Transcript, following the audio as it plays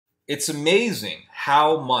It's amazing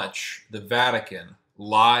how much the Vatican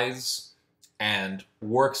lies and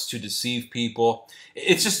works to deceive people.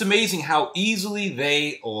 It's just amazing how easily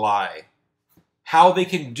they lie. How they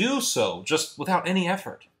can do so just without any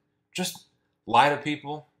effort. Just lie to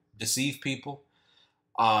people, deceive people,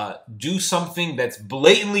 do something that's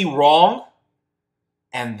blatantly wrong,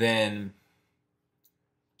 and then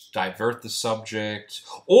divert the subject,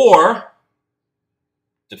 or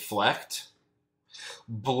deflect,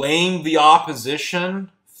 blame the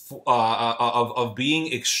opposition of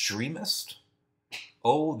being extremist.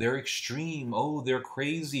 Oh, they're extreme. Oh, they're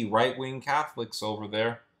crazy right-wing Catholics over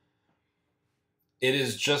there. It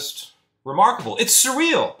is just remarkable. It's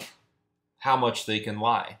surreal how much they can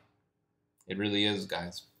lie. It really is,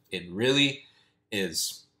 guys. It really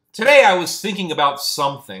is. Today I was thinking about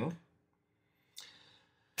something,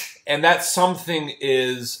 and that something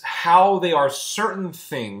is how they are certain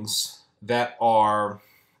things that are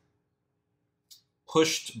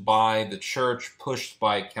pushed by the church, pushed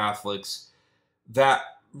by Catholics, that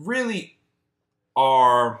really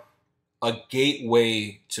are a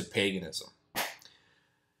gateway to paganism.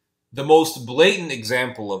 The most blatant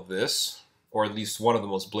example of this, or at least one of the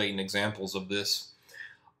most blatant examples of this,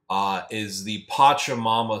 is the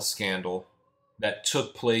Pachamama scandal that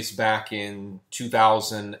took place back in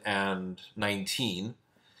 2019.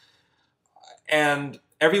 And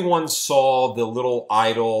everyone saw the little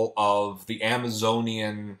idol of the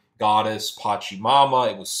Amazonian goddess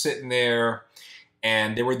Pachamama. It was sitting there,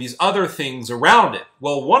 and there were these other things around it.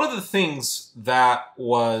 Well, one of the things that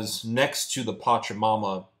was next to the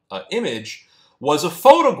Pachamama image was a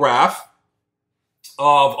photograph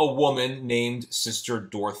of a woman named Sister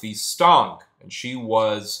Dorothy Stang. And she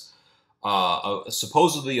was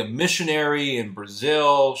supposedly a missionary in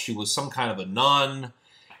Brazil. She was some kind of a nun.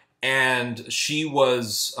 And she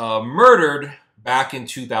was murdered back in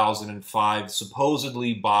 2005,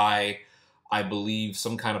 supposedly by, I believe,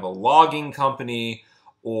 some kind of a logging company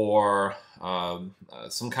or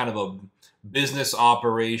some kind of a business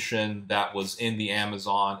operation that was in the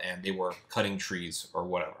Amazon, and they were cutting trees or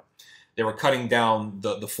whatever. They were cutting down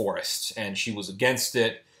the forest, and she was against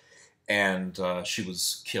it, and she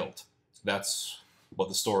was killed. That's what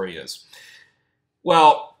the story is.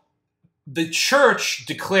 Well, the church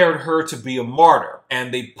declared her to be a martyr,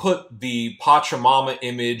 and they put the Pachamama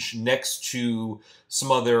image next to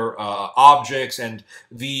some other objects, and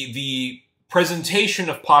the presentation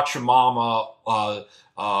of Pachamama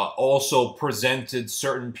also presented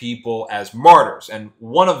certain people as martyrs, and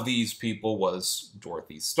one of these people was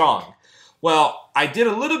Dorothy Stang. Well, I did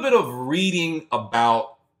a little bit of reading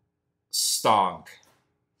about Stang,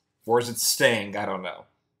 or is it Stang? I don't know.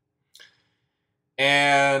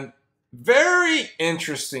 And very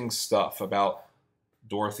interesting stuff about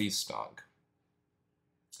Dorothy Stang.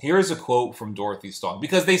 Here is a quote from Dorothy Stang,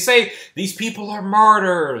 because they say these people are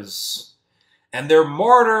martyrs. And they're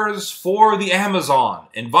martyrs for the Amazon.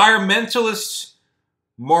 Environmentalist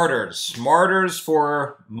martyrs. Martyrs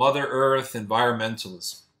for Mother Earth,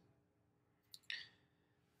 environmentalism.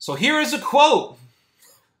 So here is a quote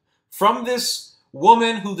from this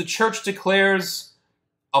woman who the church declares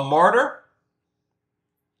a martyr.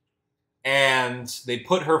 And they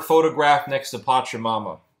put her photograph next to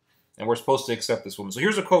Pachamama. And we're supposed to accept this woman. So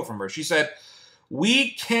here's a quote from her. She said,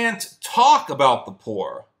 "We can't talk about the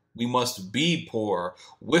poor. We must be poor,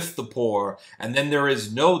 with the poor, and then there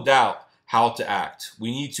is no doubt how to act.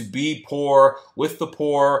 We need to be poor, with the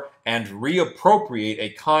poor, and reappropriate a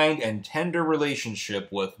kind and tender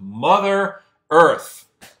relationship with Mother Earth."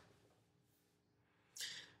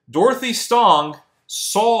 Dorothy Stang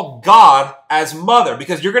saw God as mother,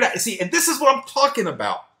 because you're going to see, and this is what I'm talking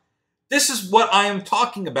about. This is what I am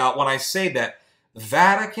talking about when I say that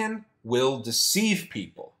Vatican will deceive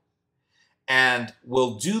people and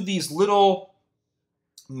will do these little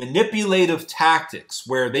manipulative tactics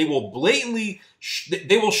where they will blatantly,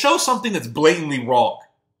 they will show something that's blatantly wrong,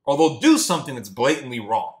 or they'll do something that's blatantly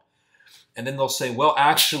wrong. And then they'll say, well,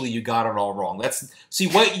 actually, you got it all wrong. See,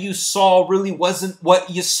 what you saw really wasn't what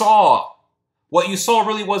you saw. What you saw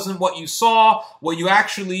really wasn't what you saw. What you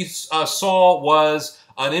actually saw was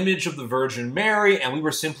an image of the Virgin Mary, and we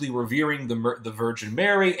were simply revering the Virgin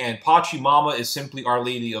Mary, and Pachamama is simply Our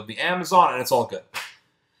Lady of the Amazon, and it's all good.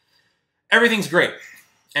 Everything's great,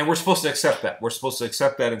 and we're supposed to accept that. We're supposed to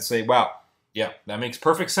accept that and say, wow, yeah, that makes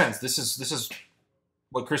perfect sense. This is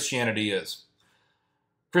what Christianity is.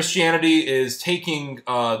 Christianity is taking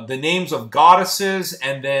the names of goddesses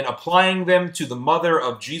and then applying them to the mother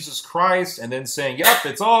of Jesus Christ, and then saying, yep,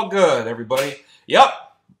 it's all good, everybody. Yep.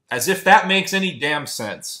 As if that makes any damn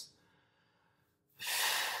sense.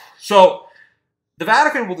 So, the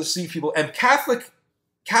Vatican will deceive people, and Catholic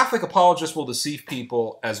apologists will deceive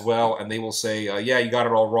people as well, and they will say, yeah, you got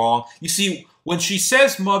it all wrong. You see, when she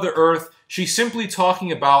says Mother Earth, she's simply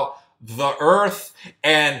talking about the earth,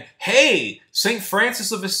 and hey, St.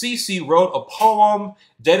 Francis of Assisi wrote a poem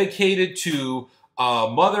dedicated to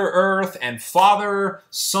Mother Earth and Father,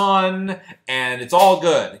 Son, and it's all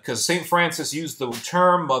good, because St. Francis used the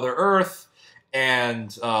term Mother Earth,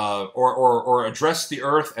 and or addressed the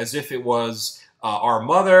earth as if it was our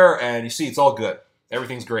mother, and you see, it's all good.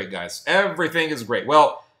 Everything's great, guys. Everything is great.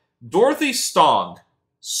 Well, Dorothy Stong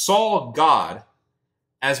saw God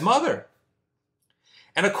as mother.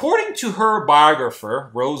 And according to her biographer,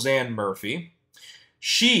 Roseanne Murphy,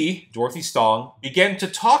 she, Dorothy Stong, began to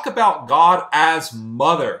talk about God as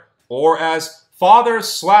mother, or as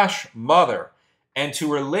father/mother, and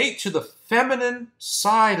to relate to the feminine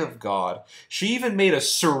side of God. She even made a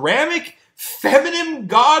ceramic feminine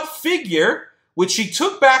God figure, which she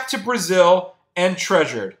took back to Brazil and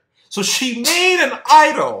treasured. So she made an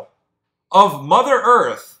idol of Mother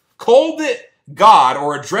Earth, called it God,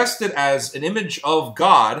 or addressed it as an image of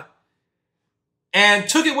God, and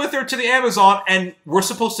took it with her to the Amazon, and we're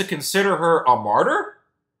supposed to consider her a martyr?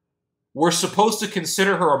 We're supposed to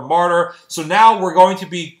consider her a martyr, so now we're going to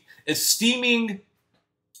be esteeming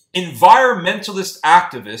environmentalist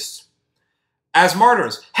activists as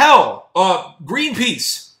martyrs. Hell,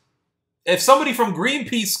 Greenpeace. If somebody from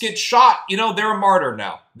Greenpeace gets shot, you know, they're a martyr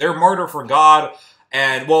now. They're a martyr for God,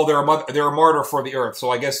 and, well, they're a martyr for the earth.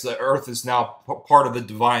 So I guess the earth is now part of the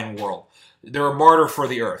divine world. They're a martyr for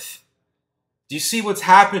the earth. Do you see what's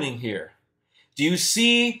happening here? Do you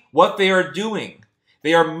see what they are doing?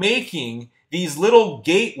 They are making these little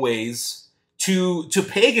gateways to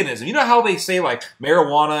paganism. You know how they say, like,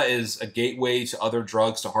 marijuana is a gateway to other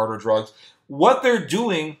drugs, to harder drugs? What they're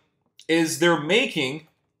doing is they're making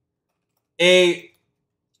these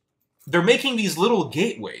little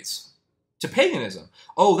gateways to paganism.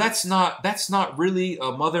 Oh, that's not really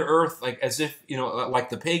a Mother Earth, like as if, you know, like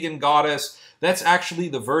the pagan goddess. That's actually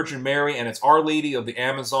the Virgin Mary, and it's Our Lady of the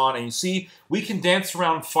Amazon. And you see, we can dance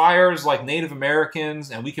around fires like Native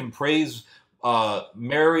Americans, and we can praise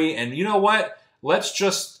Mary. And you know what? Let's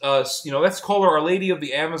just, let's call her Our Lady of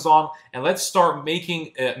the Amazon, and let's start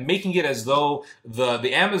making it as though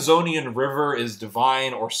the Amazonian River is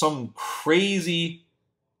divine, or some crazy,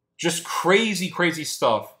 just crazy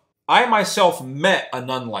stuff. I myself met a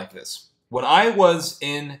nun like this. When I was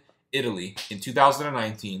in Italy in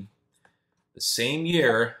 2019, the same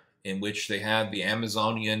year in which they had the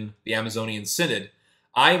Amazonian Synod,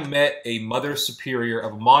 I met a Mother Superior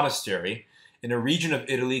of a monastery in a region of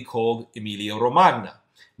Italy called Emilia-Romagna.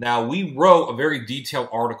 Now, we wrote a very detailed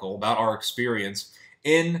article about our experience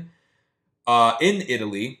in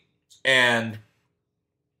Italy, and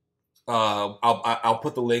I'll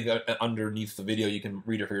put the link underneath the video. You can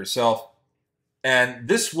read it for yourself. And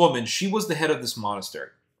this woman, she was the head of this monastery.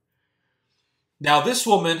 Now, this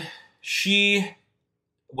woman, she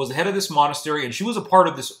was the head of this monastery, and she was a part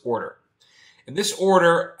of this order. And this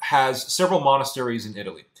order has several monasteries in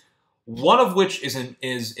Italy, one of which is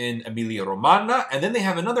in Emilia-Romagna, and then they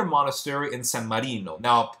have another monastery in San Marino.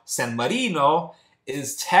 Now, San Marino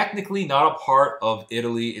is technically not a part of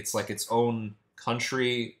Italy. It's like its own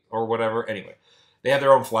country or whatever. Anyway, they have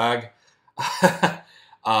their own flag.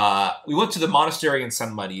 We went to the monastery in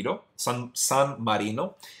San Marino,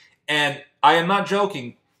 and I am not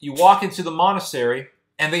joking. You walk into the monastery,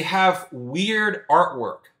 and they have weird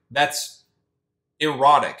artwork that's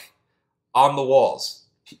erotic on the walls.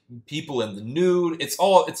 People in the nude. It's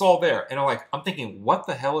all there. And I'm thinking, what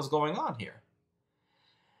the hell is going on here?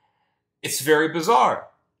 It's very bizarre.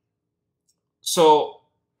 So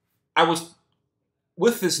I was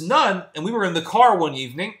with this nun, and we were in the car one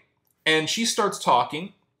evening, and she starts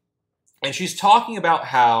talking, and she's talking about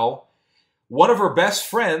how one of her best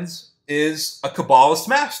friends is a Kabbalist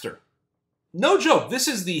master. No joke. This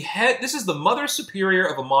is the Mother Superior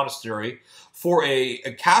of a monastery for a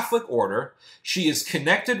Catholic order. She is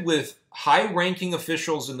connected with high-ranking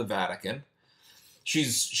officials in the Vatican.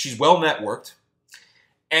 She's well networked.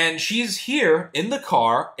 And she's here in the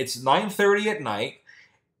car. It's 9:30 at night,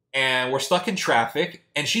 and we're stuck in traffic.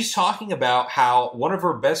 And she's talking about how one of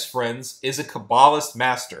her best friends is a Kabbalist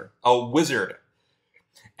master, a wizard,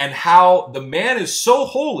 and how the man is so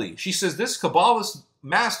holy. She says, this Kabbalist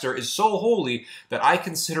master is so holy that I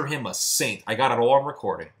consider him a saint. I got it all on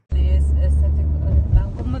recording.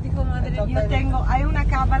 Hay una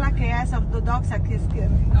cábala que es ortodoxa, que es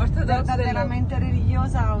verdaderamente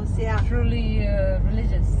religiosa, o sea, truly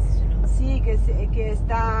religious, you know. Sí, que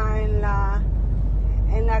está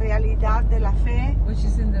en la realidad de la fe. which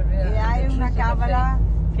is in the real. Y hay the una truth of the cábala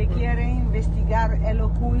que quiere investigar el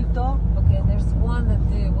oculto faith. Okay, and there's one that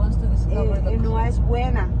wants to discover the y no es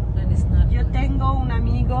buena. and it's not. Yo good. tengo un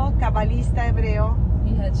amigo cabalista hebreo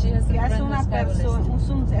She has a que es friend una who's persona,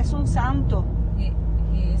 Kabbalist. es un santo, He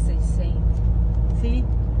is a saint. sí,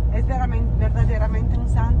 es verdaderamente un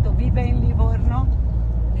santo. Vive en Livorno,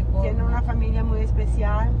 tiene una familia muy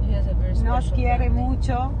especial, He has a very nos special quiere family.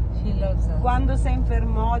 mucho. She loves us. Cuando se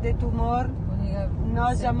enfermó de tumor, When he got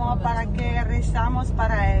nos sick llamó from the para tumor, que rezamos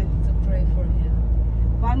para él. to pray for him.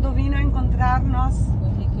 Cuando vino a encontrarnos,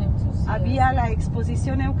 When he came to see había us, la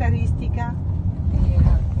exposición eucarística.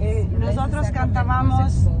 the Nosotros Blessed Sacrament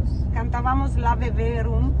was exposed, cantábamos la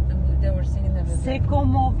Verum. and they were singing the Se Vivere.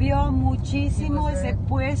 conmovió muchísimo y He was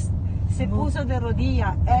very se moved. puso de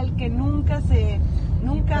rodilla. Él que nunca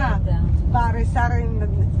bowed down. va a rezar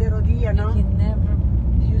de rodilla, ¿no? He never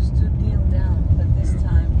used to kneel down, but this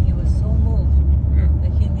time he was so moved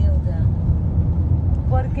that he kneeled down.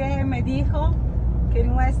 Porque me dijo que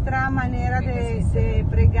nuestra manera de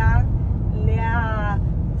pregar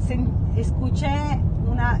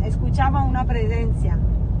escuchaba una presencia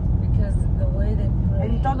Because the way they pray,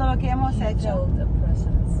 en todo lo que hemos he hecho. felt a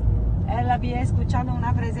presence. Él había escuchado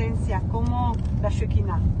una presencia como la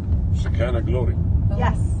Shekinah. Shekinah glory. Oh,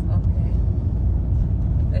 Yes. Okay.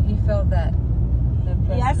 But he felt that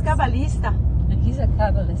Y es presence. cabalista. And he's a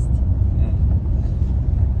Kabbalist.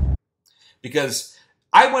 Because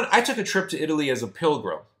I took a trip to Italy as a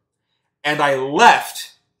pilgrim, and I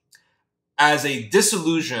left as a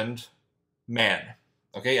disillusioned man.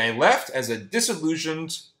 Okay, I left as a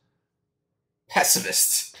disillusioned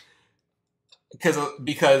pessimist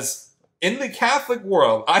because in the Catholic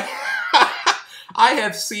world, I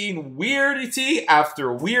have seen weirdity after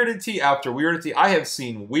weirdity after weirdity. I have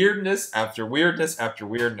seen weirdness after weirdness after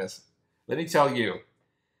weirdness. Let me tell you.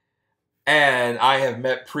 And I have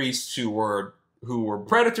met priests who were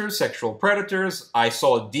predators, sexual predators. I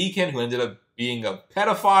saw a deacon who ended up being a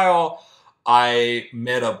pedophile. I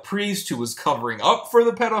met a priest who was covering up for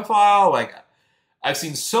the pedophile. Like, I've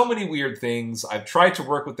seen so many weird things. I've tried to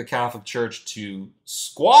work with the Catholic Church to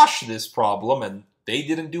squash this problem, and they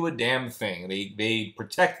didn't do a damn thing. They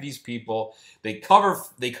protect these people. They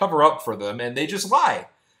cover up for them, and they just lie.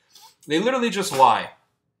 They literally just lie.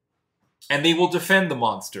 And they will defend the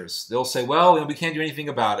monsters. They'll say, well, we can't do anything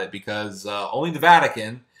about it because only the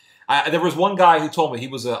Vatican. There was one guy who told me he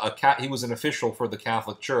was an official for the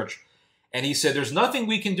Catholic Church, and he said, there's nothing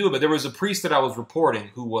we can do. But there was a priest that I was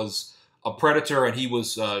reporting who was a predator, and he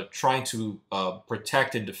was trying to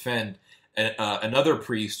protect and defend another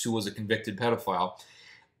priest who was a convicted pedophile.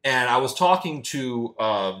 And I was talking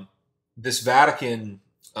to this Vatican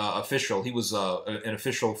official. He was an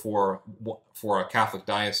official for a Catholic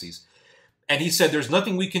diocese. And he said, there's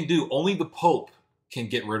nothing we can do. Only the Pope can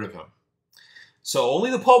get rid of him. So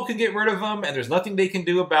only the Pope can get rid of him, and there's nothing they can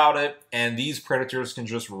do about it. And these predators can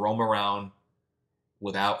just roam around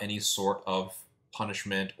without any sort of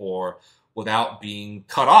punishment or without being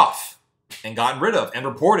cut off and gotten rid of and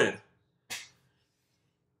reported.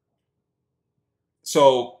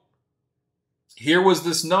 So here was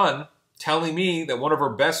this nun telling me that one of her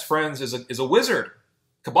best friends is a wizard,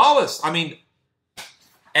 Kabbalist. I mean,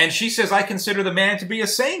 and she says, I consider the man to be a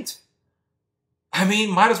saint. I mean,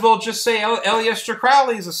 might as well just say Aleister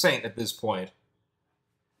Crowley is a saint at this point.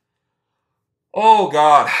 Oh,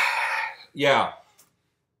 God. Yeah.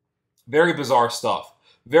 Very bizarre stuff.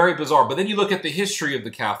 Very bizarre. But then you look at the history of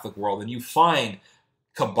the Catholic world, and you find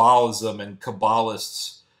Kabbalism and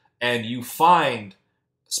Kabbalists, and you find,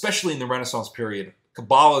 especially in the Renaissance period,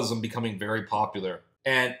 Kabbalism becoming very popular.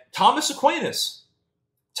 And Thomas Aquinas,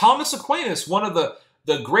 one of the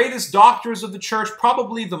greatest doctors of the church,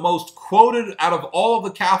 probably the most quoted out of all of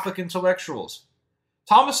the Catholic intellectuals.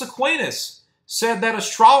 Thomas Aquinas said that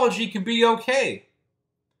astrology can be okay.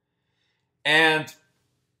 And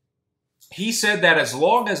he said that as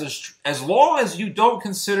long as you don't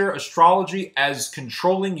consider astrology as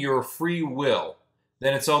controlling your free will,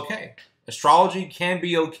 then it's okay. Astrology can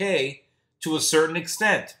be okay to a certain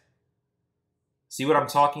extent. See what I'm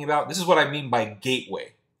talking about? This is what I mean by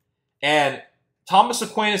gateway. And Thomas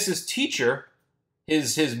Aquinas' teacher,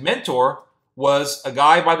 his mentor, was a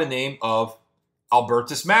guy by the name of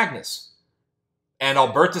Albertus Magnus. And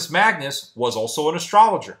Albertus Magnus was also an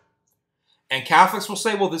astrologer. And Catholics will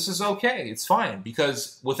say, well, this is okay, it's fine,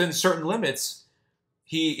 because within certain limits,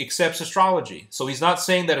 he accepts astrology. So he's not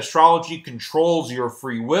saying that astrology controls your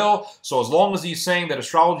free will. So as long as he's saying that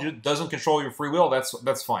astrology doesn't control your free will,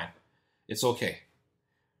 that's fine. It's okay.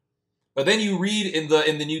 But then you read in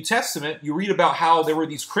the New Testament, you read about how there were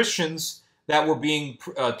these Christians that were being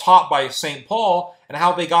taught by St. Paul and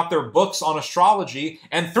how they got their books on astrology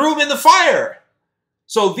and threw them in the fire.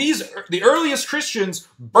 So the earliest Christians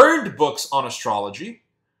burned books on astrology.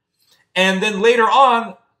 And then later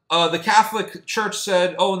on, the Catholic Church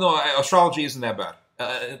said, oh, no, astrology isn't that bad.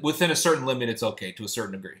 Within a certain limit, it's okay. To a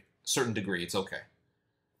certain degree, it's okay.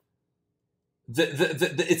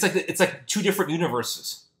 It's like two different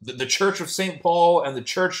universes. The Church of St. Paul and the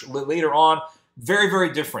Church later on, very,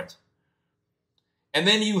 very different. And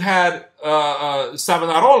then you had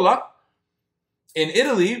Savonarola in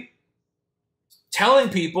Italy telling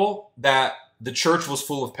people that the church was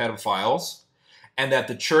full of pedophiles and that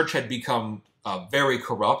the church had become very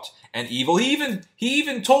corrupt and evil. He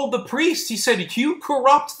even told the priest, he said, you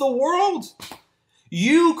corrupt the world.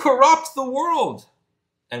 You corrupt the world.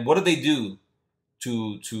 And what did they do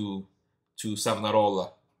to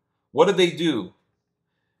Savonarola? What did they do?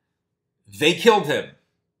 They killed him.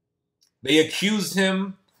 They accused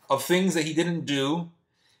him of things that he didn't do.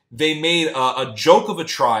 They made a joke of a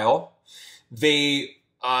trial. They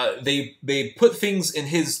put things in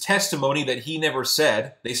his testimony that he never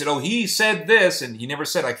said. They said, oh, he said this, and he never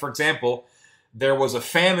said. Like, for example, there was a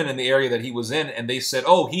famine in the area that he was in, and they said,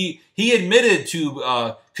 oh, he admitted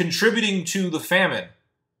to contributing to the famine.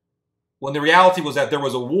 When the reality was that there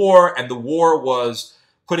was a war, and the war was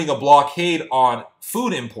putting a blockade on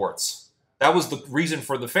food imports. That was the reason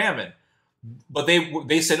for the famine. But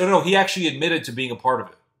they said, no, he actually admitted to being a part of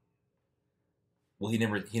it. Well, he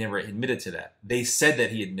never admitted to that. They said that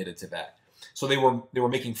he admitted to that. So they were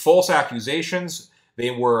making false accusations. They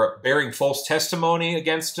were bearing false testimony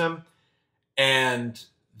against him, and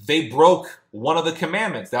they broke one of the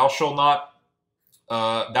commandments: thou shalt not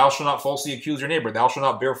falsely accuse your neighbor. Thou shalt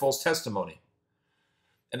not bear false testimony.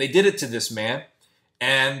 And they did it to this man,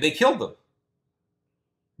 and they killed him.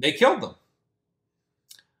 They killed him.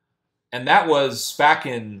 And that was back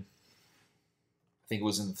in, I think it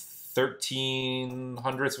was in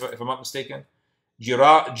 1300s, if I'm not mistaken.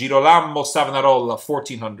 Girolamo Savonarola,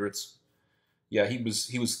 1400s. Yeah, he was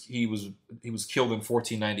killed in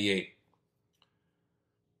 1498.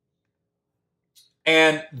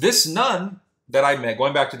 And this nun that I met,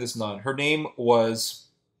 going back to this nun, her name was,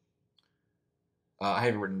 I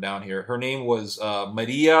have it written down here. Her name was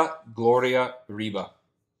Maria Gloria Riba.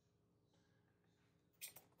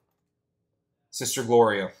 Sister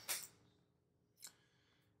Gloria.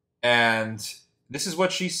 And this is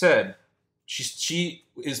what she said. She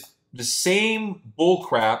is the same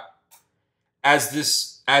bullcrap as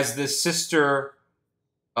this sister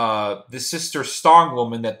Stong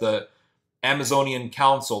woman that the Amazonian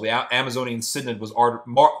Council, the Amazonian Synod was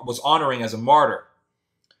honoring as a martyr.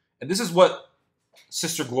 And this is what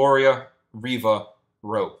Sister Gloria Riva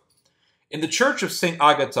wrote. In the Church of St.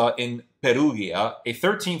 Agata in Perugia, a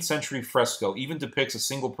 13th century fresco even depicts a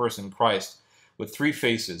single person, Christ, with three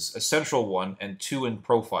faces, a central one and two in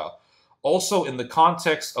profile. Also, in the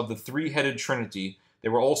context of the three-headed Trinity,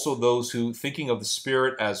 there were also those who, thinking of the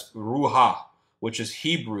Spirit as Ruha, which in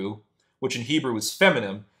Hebrew is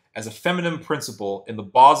feminine, as a feminine principle in the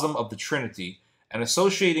bosom of the Trinity, and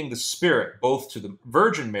associating the Spirit both to the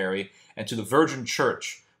Virgin Mary and to the Virgin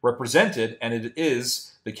Church, represented, and it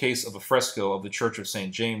is the case of a fresco of the Church of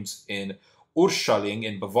St. James in Urschaling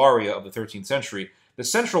in Bavaria of the 13th century, the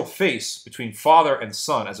central face between Father and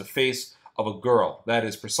Son as a face of a girl, that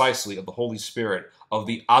is precisely of the Holy Spirit, of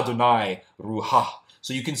the Adonai Ruha.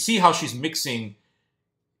 So you can see how she's mixing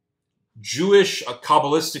Jewish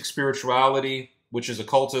Kabbalistic spirituality, which is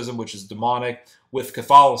occultism, which is demonic, with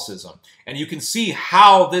Catholicism. And you can see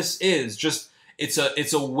how this is just,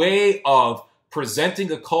 it's a way of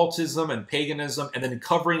presenting occultism and paganism and then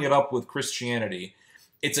covering it up with Christianity.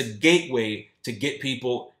 It's a gateway to get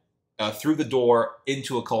people through the door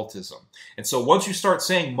into occultism. And so once you start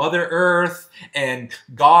saying Mother Earth and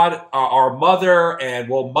God, our Mother, and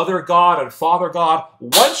well, Mother God and Father God,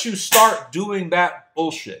 once you start doing that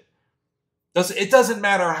bullshit, it doesn't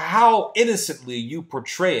matter how innocently you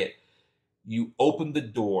portray it, you open the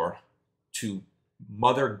door to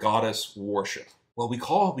Mother Goddess worship. Well, we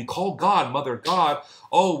call God Mother God.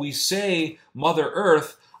 Oh, we say Mother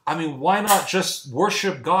Earth. I mean, why not just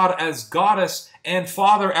worship God as Goddess and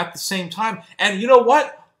Father at the same time? And you know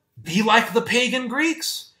what? Be like the pagan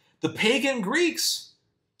Greeks. The pagan Greeks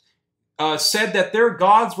said that their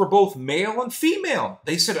gods were both male and female.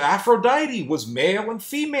 They said Aphrodite was male and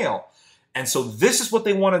female. And so this is what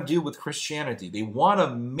they want to do with Christianity. They want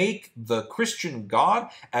to make the Christian God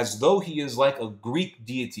as though he is like a Greek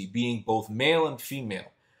deity, being both male and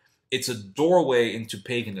female. It's a doorway into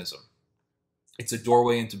paganism. It's a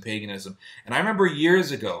doorway into paganism. And I remember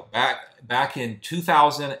years ago, back in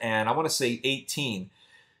 2000 and I want to say 18,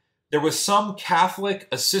 there was some Catholic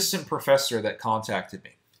assistant professor that contacted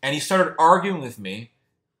me. And he started arguing with me,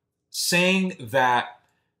 saying that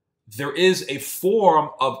there is a form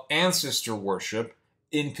of ancestor worship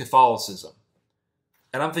in Catholicism.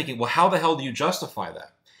 And I'm thinking, well, how the hell do you justify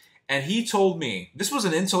that? And he told me, this was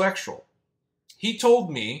an intellectual, he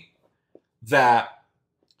told me that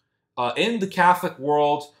in the Catholic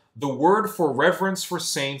world, the word for reverence for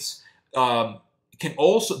saints can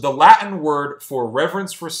also, the Latin word for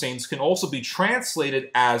reverence for saints can also be translated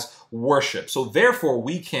as worship. So therefore,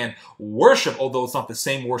 we can worship, although it's not the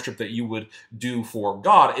same worship that you would do for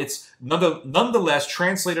God. It's nonetheless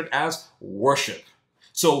translated as worship.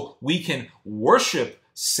 So we can worship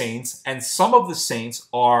saints, and some of the saints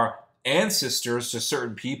are ancestors to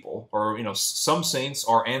certain people, or some saints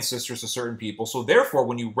are ancestors to certain people. So therefore,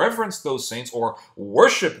 when you reverence those saints or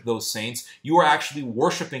worship those saints, you are actually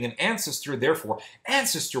worshiping an ancestor. Therefore,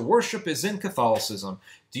 ancestor worship is in Catholicism.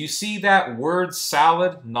 Do you see that word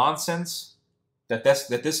salad nonsense that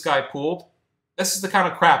this guy pulled? This is the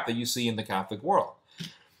kind of crap that you see in the Catholic world.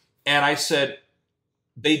 And I said,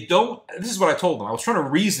 they don't, this is what I told them. I was trying to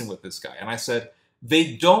reason with this guy, and I said,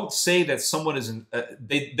 they don't say that someone is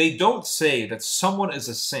they don't say that someone is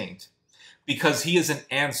a saint because he is an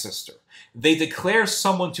ancestor. They declare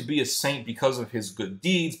someone to be a saint because of his good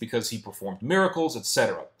deeds, because he performed miracles,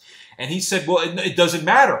 etc. And he said, well, it doesn't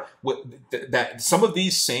matter that some of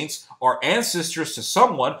these saints are ancestors to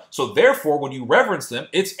someone, so therefore when you reverence them,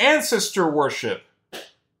 it's ancestor worship.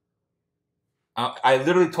 I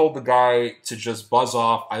literally told the guy to just buzz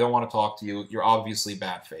off. I don't want to talk to you. You're obviously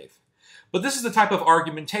bad faith. But this is the type of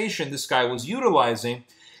argumentation this guy was utilizing,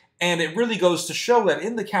 and it really goes to show that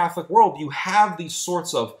in the Catholic world, you have these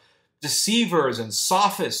sorts of deceivers and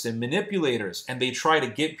sophists and manipulators, and they try to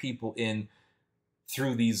get people in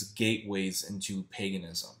through these gateways into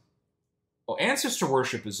paganism. Well, ancestor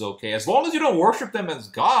worship is okay, as long as you don't worship them as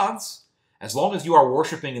gods, as long as you are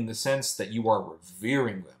worshiping in the sense that you are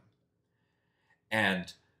revering them.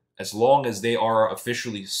 And as long as they are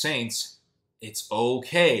officially saints, it's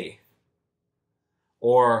okay.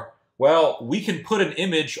 Or, well, we can put an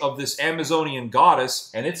image of this Amazonian goddess,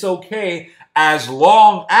 and it's okay as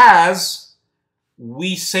long as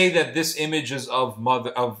we say that this image is of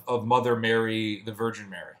Mother Mary, the Virgin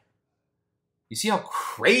Mary. You see how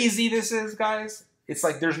crazy this is, guys? It's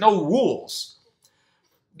like there's no rules.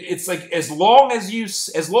 It's like as long as you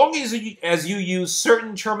use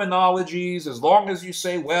certain terminologies, as long as you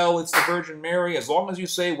say, well, it's the Virgin Mary, as long as you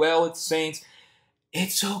say, well, it's saints,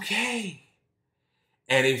 it's okay.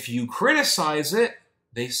 And if you criticize it,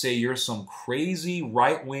 they say you're some crazy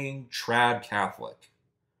right-wing trad Catholic.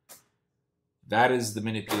 That is the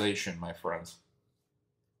manipulation, my friends.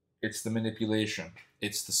 It's the manipulation.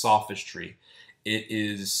 It's the sophistry. It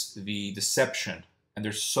is the deception. And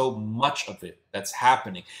there's so much of it that's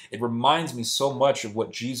happening. It reminds me so much of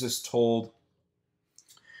what Jesus told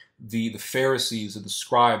the Pharisees and the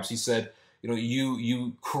scribes. He said,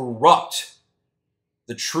 you corrupt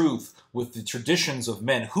the truth with the traditions of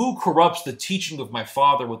men. Who corrupts the teaching of my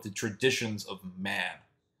Father with the traditions of man?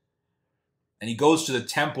 And he goes to the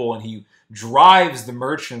temple and he drives the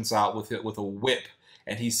merchants out with a whip,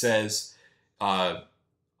 and he says that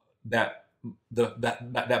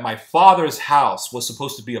my Father's house was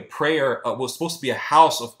supposed to be a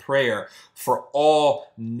house of prayer for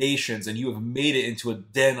all nations, and you have made it into a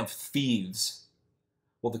den of thieves.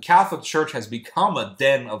 Well, the Catholic Church has become a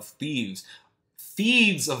den of thieves.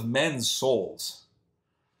 Thieves of men's souls.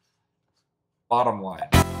 Bottom line.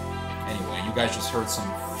 Anyway, you guys just heard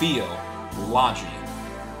some theology.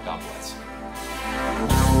 God bless.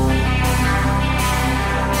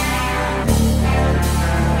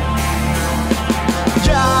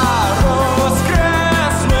 Jah